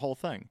 heightens the whole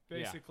thing.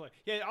 Basically.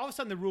 Yeah, all of a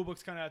sudden the rule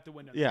book's kind of out the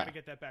window. Yeah. Got to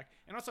get that back.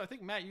 And also, I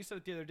think, Matt, you said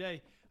it the other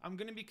day, I'm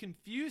going to be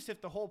confused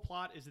if the whole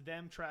plot is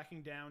them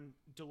tracking down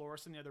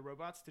Dolores and the other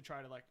robots to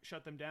try to, like,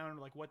 shut them down,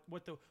 or, like,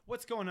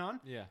 what's going on.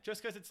 Yeah.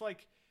 Just because it's,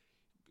 like,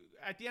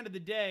 at the end of the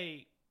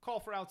day,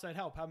 call for outside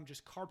help. Have them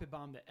just carpet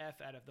bomb the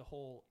F out of the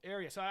whole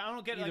area. So I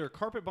don't get, Either like,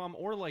 carpet bomb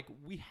or like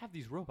we have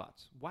these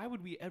robots. Why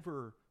would we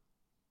ever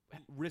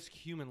risk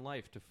human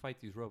life to fight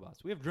these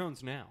robots? We have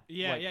drones now.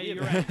 Yeah, Like, we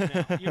you're have right.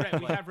 drones now. You're right.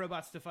 We have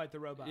robots to fight the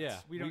robots. Yeah,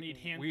 We don't need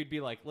hand. We'd be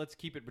like, let's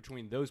keep it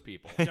between those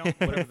people. Don't-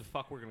 whatever the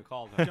fuck we're gonna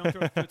call them. Don't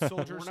throw foot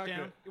soldiers we're not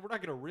down.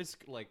 gonna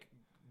risk like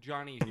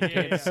Johnny Yeah,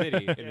 Kansas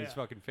City and Yeah. his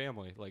fucking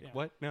family. Like Yeah.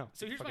 what? No.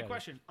 So here's Fuck my outta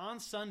question. On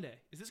Sunday,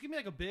 is this going to be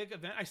like a big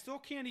event? I still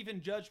can't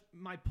even judge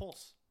my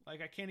pulse. Like,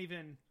 I can't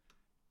even...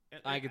 here.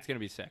 I think it's gonna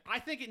be sick. I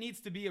think it needs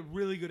to be a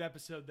really good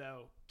episode,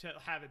 though, to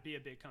have it be a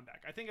big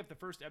comeback. I think if the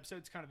first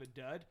episode's kind of a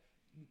dud,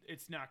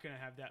 it's not going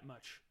to have that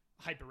much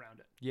hype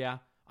around it. Yeah,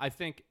 I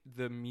think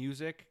the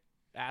music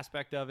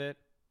aspect of it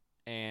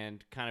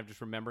and kind of just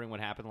remembering what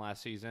happened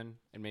last season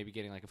and maybe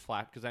getting like a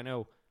flat, because I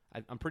know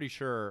I'm pretty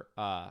sure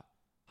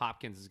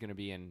Hopkins is going to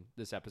be in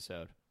this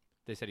episode.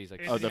 They said he's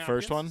like Oh, the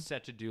first one?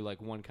 set to do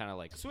like one kind of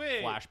like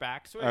Sweet.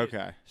 flashback. Sweet.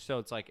 Okay. So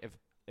it's like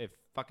if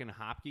fucking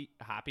Hoppy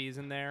is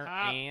in there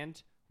Hop.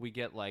 and we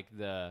get like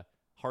the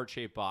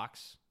heart-shaped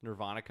box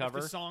Nirvana If cover,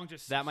 the song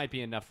just that might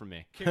be enough for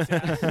me. kicks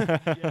ass.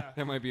 Yeah.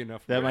 That might be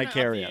enough for That me. might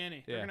carry We're it. gonna up the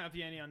ante. Yeah. We're gonna up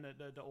the ante on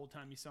the old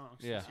timey songs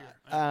Yeah. this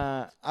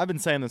year. I've been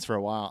saying this for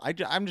a while. I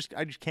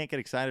just can't get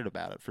excited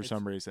about it for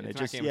some reason. it's It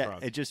not just Game of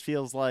Thrones. it just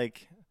feels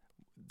like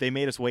they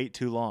made us wait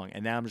too long,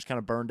 and now I'm just kind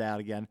of burned out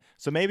again.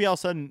 So maybe all of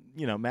a sudden,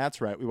 Matt's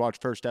right. We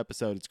watched first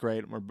episode, it's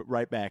great, and we're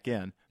right back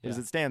in. But as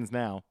Yeah. it stands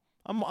now,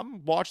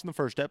 I'm watching the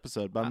first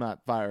episode, but I'm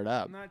not fired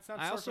up. No, it's not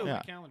I also- circled on my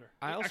Yeah. calendar.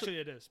 I also- Actually,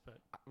 it is, but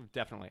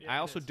Definitely. Yeah, I it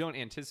also is. don't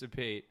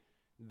anticipate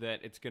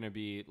that it's going to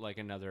be like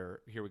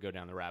another here we go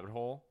down the rabbit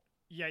hole.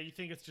 yeah, you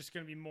think it's just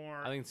gonna be more.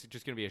 I think it's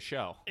just going to be a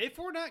show. If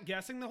we're not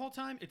guessing the whole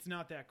time, it's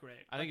not that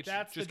great. I think it's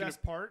that's just the gonna-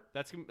 best part.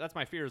 That's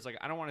my fear is like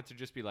I don't want it to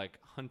just be like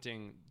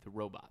hunting the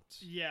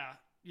robots. Yeah,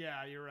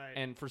 you're right.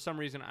 And for some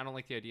reason I don't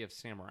like the idea of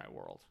samurai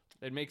world.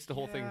 It makes the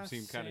whole thing Yeah,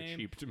 seem kind of same.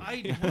 cheap to me.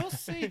 I will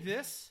say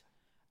this: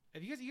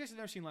 Have you guys have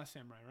never seen Last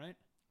Samurai, right?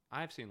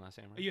 I've seen Last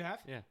Samurai. You have?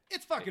 Yeah.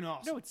 It's fucking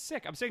awesome. No, it's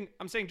sick. I'm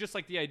saying just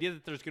like the idea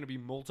that there's going to be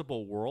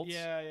multiple worlds.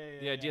 Yeah.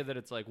 The idea that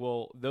it's like,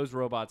 well, those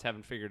robots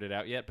haven't figured it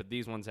out yet, but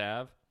these ones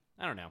have.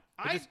 I don't know.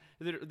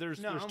 There's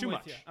No, there's I'm too with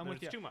much. you. I'm with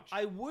you. There's too much.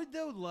 I would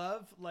though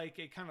love like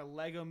a kind of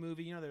Lego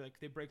movie. You know,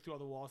 they break through all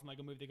the walls in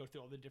Lego movie. They go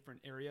through all the different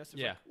areas.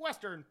 There's Yeah. like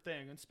Western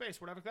thing and space,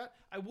 whatever like that.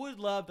 I would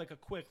love like a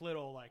quick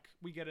little like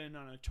we get in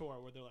on a tour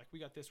where they're like we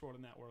got this world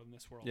and that world and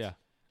this world. Yeah.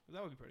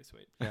 That would be pretty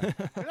sweet. Yeah.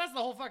 That's the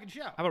whole fucking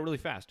show. How about really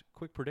fast?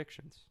 Quick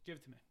predictions. Give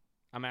it to me.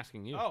 I'm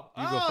asking you. Oh,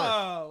 You go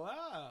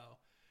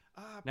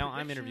first. Now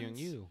I'm interviewing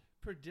you.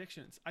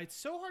 Predictions. It's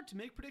so hard to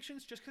make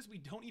predictions just because we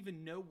don't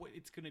even know what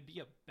it's going to be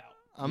about.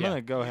 I'm Yeah.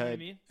 gonna go You know what I ahead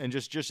mean? and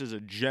just as a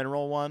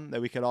general one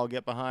that we could all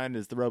get behind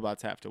is the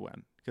robots have to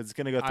win because it's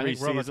gonna go I three think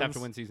seasons. robots have to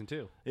win season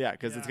 2. Yeah,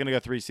 because it's Yeah. gonna go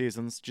 3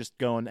 seasons. Just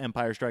going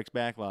Empire Strikes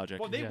Back logic.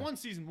 Well, they Yeah. won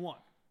season 1.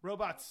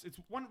 Robots. It's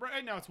one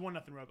right now. It's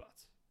 1-0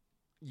 robots.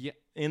 Yeah.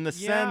 In the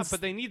Yeah, sense,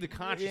 but they need the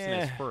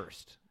consciousness Yeah.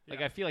 first. Like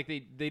Yeah. I feel like they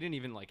didn't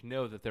even like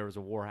know that there was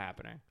a war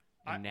happening,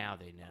 and I- now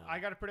they know. I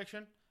got a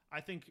prediction. I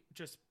think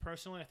just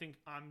personally, I think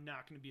I'm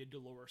not going to be a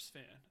Dolores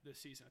fan this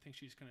season. I think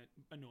she's going to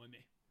annoy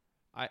me.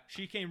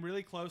 She came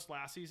really close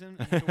last season.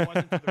 And if it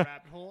wasn't for the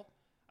rabbit hole,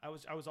 I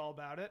was all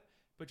about it.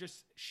 But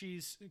just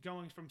she's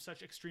going from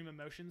such extreme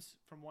emotions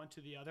from one to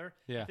the other.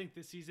 Yeah. I think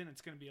this season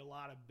it's going to be a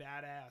lot of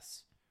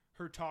badass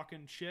her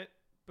talking shit,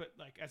 but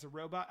like as a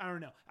robot. I don't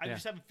know. I Yeah.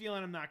 just have a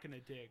feeling I'm not going to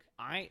dig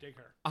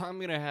her. I'm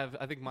gonna have.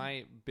 I think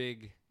my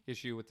big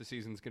issue with the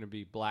season is gonna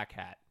be Black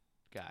Hat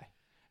guy.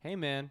 Hey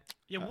man,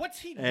 Yeah, what's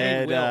he doing?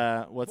 Ed,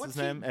 Will. what's his What's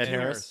he name? Ed doing?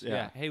 Harris.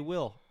 Yeah. Hey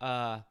Will.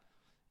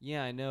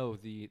 Yeah, I know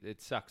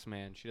it sucks,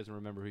 man. She doesn't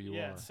remember who you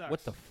Yeah, are. it sucks.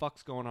 What the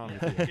fuck's going on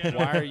with Get you? over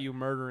Why it. are you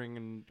murdering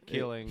and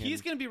killing? He's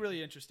and- going to be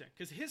really interesting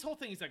because his whole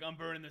thing, he's like, I'm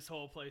burning this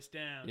whole place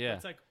down. Yeah.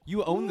 It's like,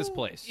 you own this ooh,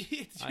 place.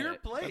 It's your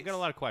place. I've got a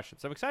lot of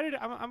questions. I'm excited.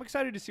 I'm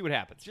excited to see what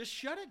happens. Just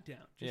shut it down.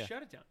 Just Yeah.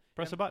 shut it down.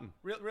 Press Yeah, a button.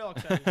 Real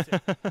excited to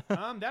see.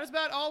 That is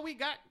about all we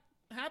got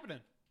happening.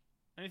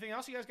 Anything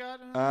else you guys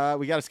got?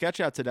 We got a sketch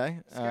out today.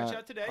 Sketch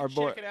out today. Our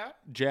boy Check it out.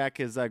 Jack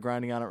is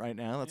grinding on it right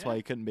now. That's why Yeah.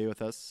 he couldn't be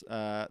with us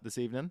this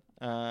evening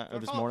or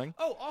this morning.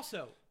 Oh,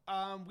 also,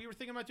 we were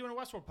thinking about doing a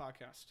Westworld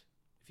podcast.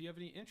 If you have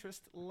any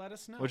interest, let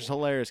us know. Which is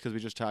hilarious because we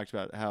just talked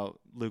about how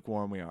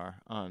lukewarm we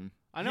are on.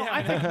 I know. Yeah,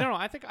 I think man. no.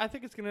 I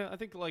think it's gonna. I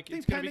think like I think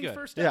it's gonna be pending good.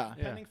 first step.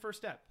 Yeah. Pending first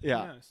step.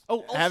 Yeah. Who knows?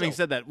 Oh, also, Having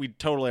said that, we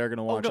totally are going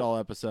to watch no. all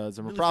episodes,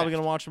 and we're Really probably fast.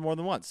 going to watch them more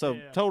than once. So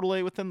Yeah.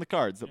 totally within the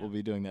cards that Yeah. we'll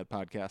be doing that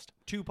podcast.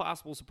 2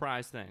 possible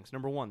surprise things.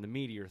 Number 1, the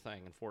meteor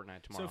thing in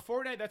Fortnite tomorrow. So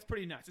Fortnite, that's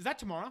pretty nuts. Is that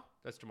tomorrow?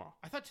 That's tomorrow.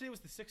 I thought today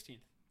was the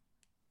 16th.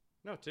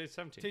 No, today's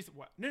 17th. Today's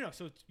what? No.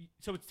 So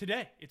it's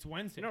today. It's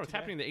Wednesday. No, it's today.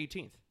 happening the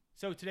 18th.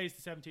 So today's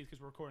the 17th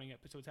because we're recording it,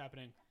 but so it's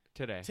happening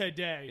Today.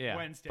 today,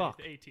 Wednesday, Fuck.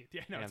 the 18th.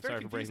 Yeah, no, Yeah, it's I'm very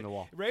sorry for breaking confusing. the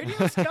wall.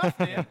 Radio's tough,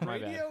 man. My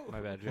bad. Radio,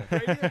 My bad, Joe.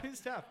 radio is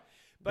tough.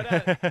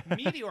 But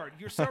Meteor,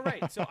 you're so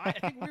right. So I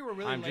think we were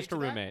really I'm late just a to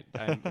that. roommate.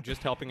 I'm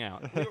just helping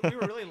out. We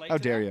were really late How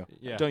to dare that. you?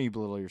 Yeah. Don't you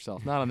belittle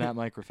yourself. Not on that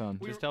microphone.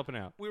 We Just were- helping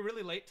out. We were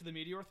really late to the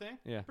Meteor thing.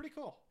 Yeah. Pretty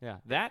cool. Yeah.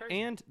 That Crazy.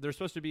 and there's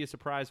supposed to be a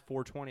surprise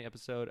 420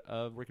 episode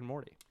of Rick and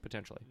Morty,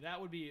 potentially. That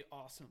would be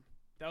awesome.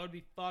 That would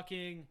be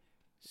fucking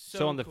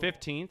So on the cool.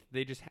 15th,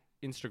 they just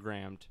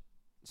Instagrammed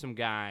some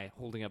guy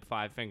holding up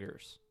 5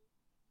 fingers.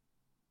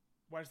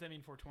 Why does that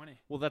mean 420?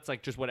 Well, that's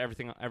like just what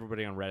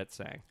everybody on Reddit's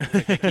saying.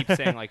 Like, they keep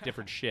saying like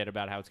different shit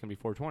about how it's gonna be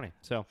 420.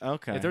 So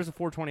Okay. if there's a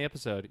 420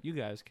 episode, you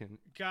guys can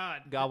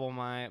God, gobble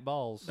my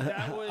balls.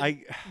 that would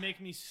I- make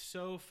me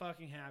so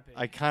fucking happy.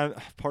 I kind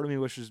of part of me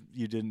wishes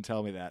you didn't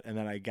tell me that, and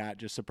then I got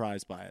just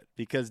surprised by it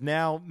because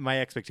now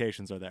my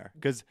expectations are there.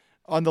 Because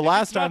on the If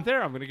last it's time, not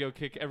there, I'm gonna go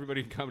kick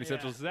everybody in Comedy Yeah.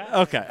 Central's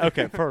ass.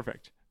 okay,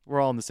 perfect.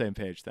 We're all on the same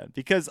page then.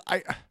 Because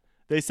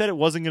they said it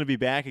wasn't going to be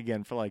back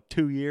again for like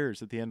 2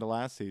 years at the end of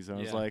last season. I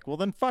was Yeah. like, well,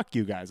 then fuck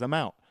you guys. I'm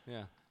out.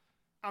 Yeah.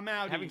 I'm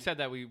out. Having said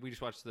that, we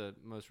just watched the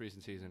most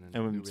recent season and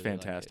And we it's really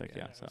liked fantastic, it.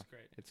 yeah. that so. was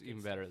great. It's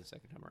even better the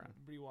second time around.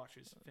 Rewatch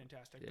is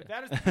fantastic. Yeah. But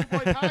that is the Big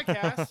Boy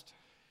Podcast.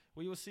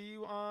 We will see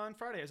you on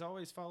Friday. As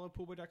always, follow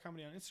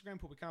poolboy.comedy on Instagram,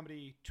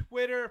 poolboycomedy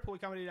Twitter,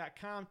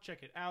 poolboycomedy.com.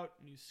 Check it out.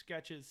 New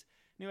sketches,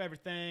 new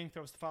everything.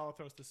 Throw us the follow,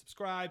 throw us the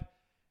subscribe.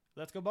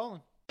 Let's go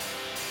bowling.